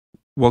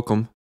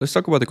Welcome. Let's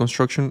talk about the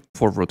construction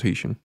for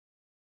rotation.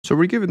 So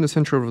we're given the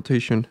center of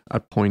rotation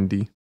at point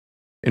D.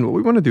 And what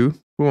we want to do,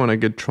 we want to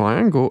get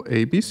triangle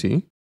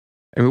ABC,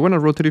 and we want to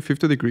rotate it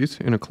 50 degrees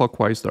in a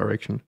clockwise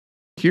direction.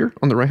 Here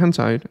on the right hand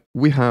side,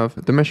 we have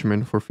the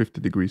measurement for 50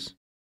 degrees.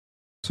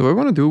 So what we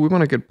want to do, we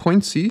want to get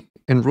point C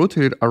and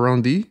rotate it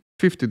around D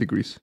 50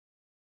 degrees.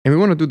 And we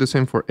want to do the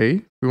same for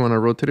A. We want to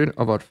rotate it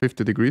about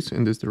 50 degrees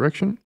in this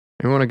direction.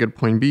 And we want to get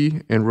point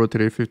B and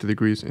rotate it 50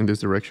 degrees in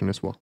this direction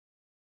as well.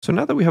 So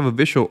now that we have a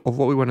visual of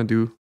what we want to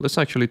do, let's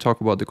actually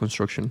talk about the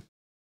construction.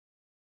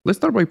 Let's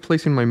start by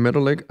placing my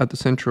metal leg at the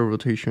center of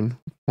rotation,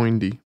 point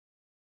D.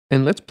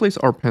 And let's place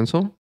our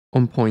pencil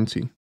on point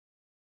C.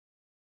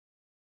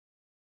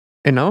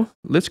 And now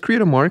let's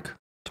create a mark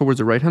towards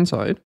the right hand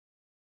side,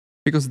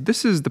 because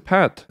this is the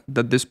path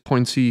that this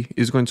point C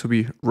is going to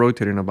be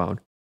rotating about.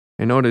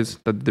 And notice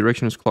that the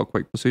direction is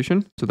clockwise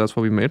position, so that's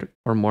why we made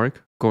our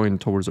mark going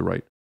towards the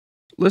right.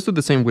 Let's do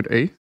the same with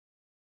A.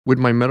 With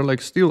my metal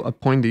leg still at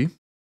point D,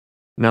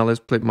 now let's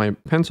place my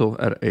pencil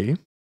at A. And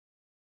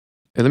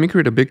let me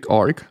create a big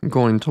arc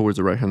going towards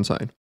the right hand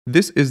side.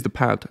 This is the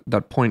path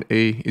that point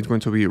A is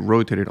going to be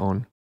rotated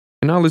on.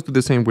 And now let's do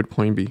the same with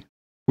point B.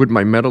 With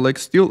my metal leg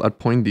still at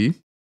point D,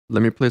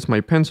 let me place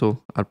my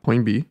pencil at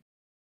point B.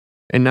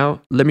 And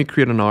now let me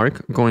create an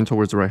arc going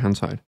towards the right hand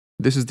side.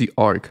 This is the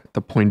arc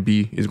that point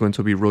B is going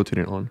to be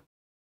rotating on.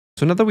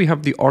 So now that we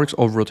have the arcs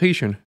of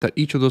rotation that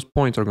each of those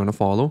points are going to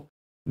follow,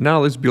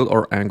 now let's build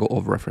our angle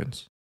of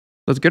reference.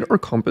 Let's get our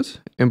compass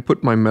and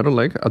put my metal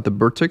leg at the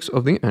vertex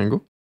of the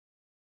angle.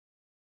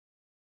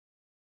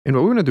 And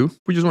what we're going to do,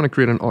 we just want to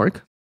create an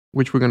arc,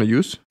 which we're going to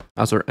use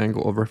as our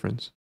angle of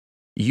reference.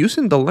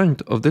 Using the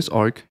length of this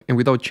arc and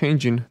without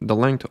changing the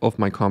length of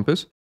my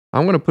compass,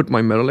 I'm going to put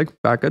my metal leg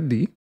back at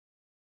D.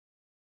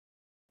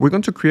 We're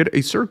going to create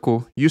a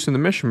circle using the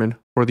measurement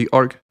for the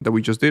arc that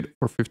we just did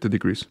for 50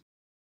 degrees.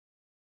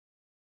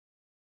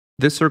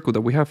 This circle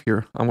that we have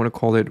here, I'm going to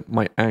call it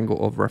my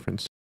angle of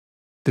reference.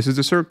 This is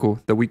the circle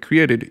that we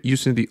created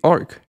using the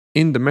arc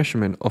in the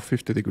measurement of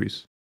 50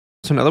 degrees.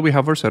 So now that we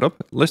have our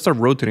setup, let's start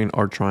rotating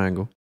our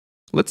triangle.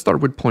 Let's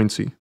start with point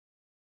C.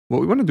 What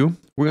we want to do,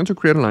 we're going to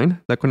create a line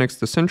that connects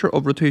the center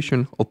of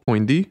rotation of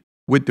point D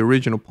with the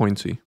original point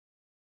C.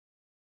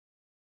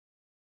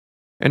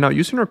 And now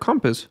using our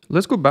compass,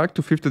 let's go back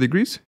to 50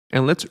 degrees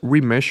and let's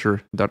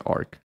remeasure that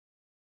arc.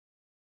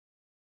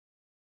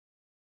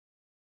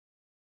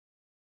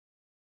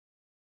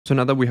 So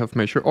now that we have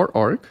measured our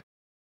arc,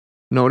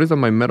 notice that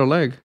my metal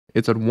leg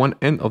is at one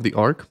end of the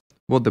arc.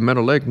 Well, the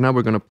metal leg, now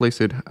we're going to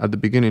place it at the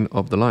beginning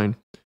of the line.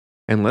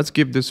 And let's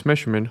give this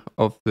measurement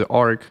of the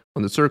arc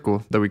on the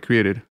circle that we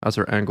created as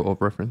our angle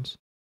of reference.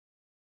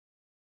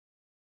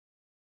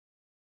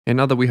 And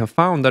now that we have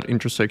found that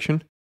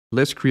intersection,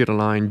 let's create a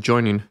line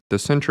joining the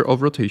center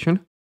of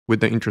rotation with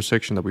the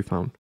intersection that we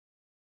found.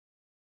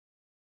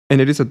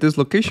 And it is at this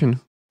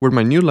location where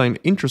my new line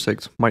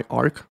intersects my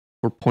arc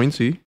for point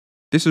C.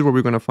 This is where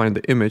we're going to find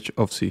the image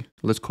of C.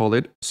 Let's call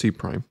it C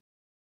prime.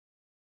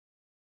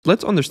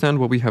 Let's understand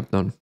what we have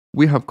done.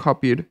 We have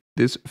copied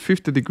this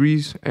 50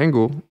 degrees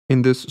angle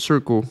in this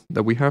circle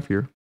that we have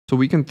here. So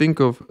we can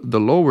think of the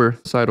lower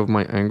side of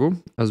my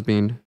angle as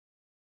being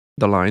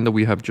the line that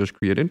we have just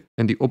created,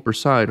 and the upper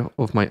side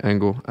of my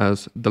angle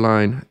as the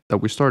line that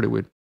we started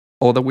with.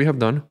 All that we have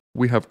done,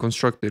 we have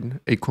constructed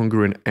a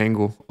congruent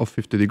angle of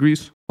 50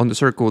 degrees on the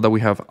circle that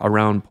we have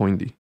around point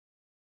D.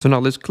 So now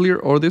let's clear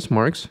all these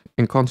marks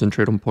and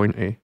concentrate on point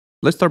A.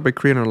 Let's start by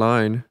creating a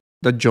line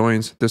that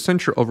joins the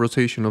center of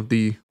rotation of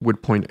D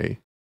with point A.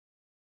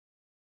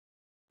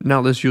 Now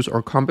let's use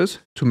our compass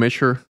to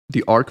measure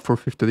the arc for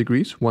 50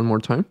 degrees one more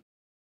time.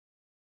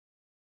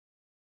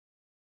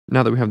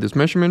 Now that we have this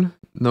measurement,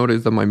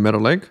 notice that my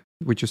metal leg,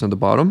 which is on the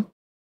bottom,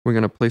 we're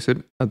going to place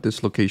it at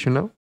this location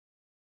now.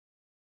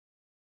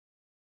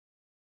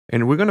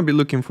 And we're going to be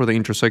looking for the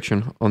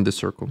intersection on this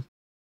circle.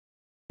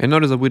 And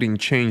notice that we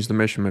didn't change the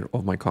measurement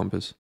of my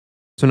compass.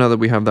 So now that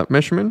we have that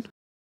measurement,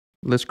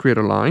 let's create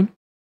a line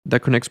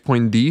that connects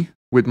point D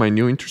with my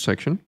new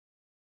intersection.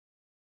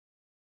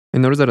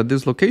 And notice that at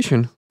this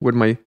location, where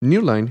my new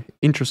line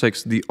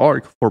intersects the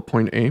arc for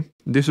point A,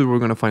 this is where we're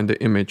going to find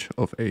the image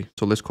of A.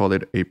 So let's call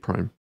it A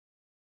prime.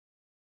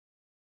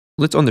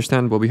 Let's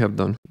understand what we have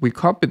done. We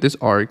copied this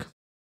arc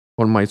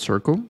on my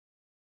circle.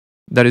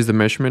 That is the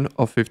measurement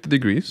of 50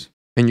 degrees.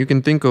 And you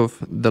can think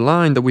of the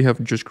line that we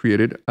have just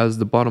created as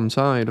the bottom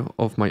side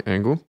of my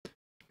angle,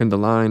 and the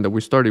line that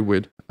we started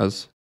with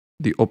as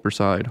the upper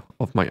side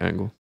of my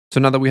angle. So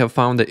now that we have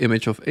found the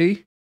image of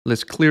A,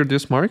 let's clear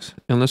these marks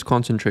and let's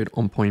concentrate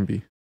on point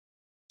B.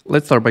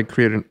 Let's start by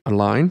creating a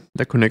line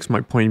that connects my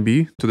point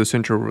B to the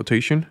center of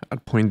rotation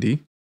at point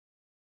D.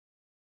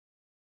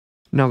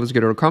 Now let's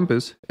get our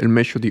compass and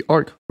measure the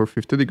arc for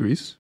 50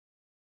 degrees.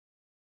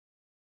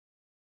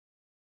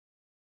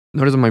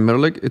 Notice that my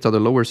metal leg is at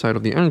the lower side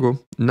of the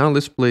angle. Now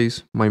let's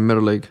place my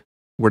metal leg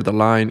where the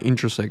line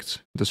intersects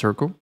the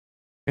circle.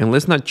 And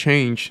let's not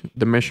change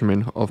the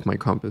measurement of my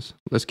compass.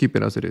 Let's keep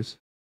it as it is.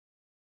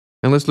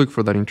 And let's look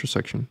for that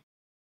intersection.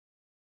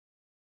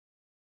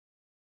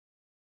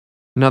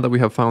 Now that we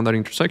have found that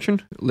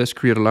intersection, let's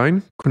create a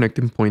line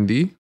connecting point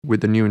D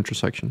with the new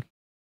intersection.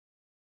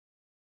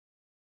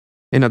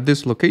 And at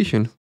this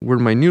location, where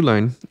my new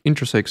line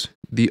intersects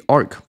the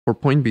arc for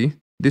point B,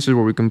 this is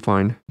where we can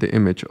find the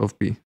image of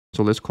B.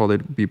 So let's call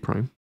it B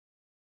prime.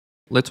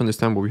 Let's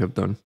understand what we have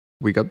done.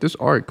 We got this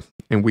arc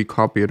and we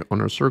copy it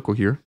on our circle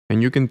here.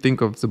 And you can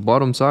think of the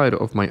bottom side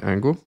of my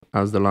angle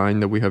as the line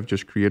that we have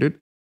just created,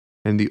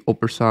 and the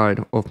upper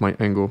side of my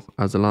angle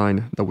as the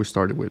line that we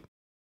started with.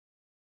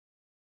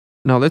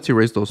 Now let's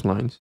erase those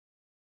lines.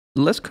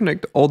 Let's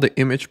connect all the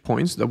image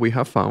points that we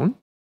have found.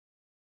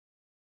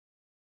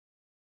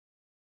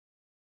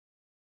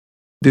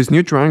 This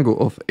new triangle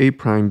of A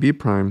prime, B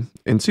prime,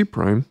 and C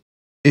prime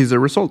is the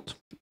result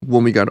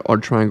when we got our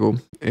triangle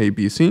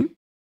ABC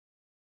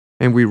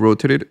and we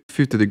rotated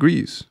 50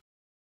 degrees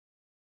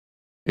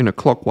in a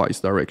clockwise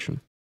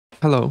direction.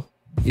 Hello,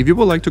 if you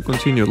would like to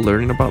continue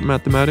learning about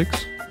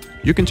mathematics,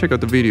 you can check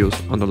out the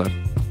videos on the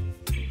left.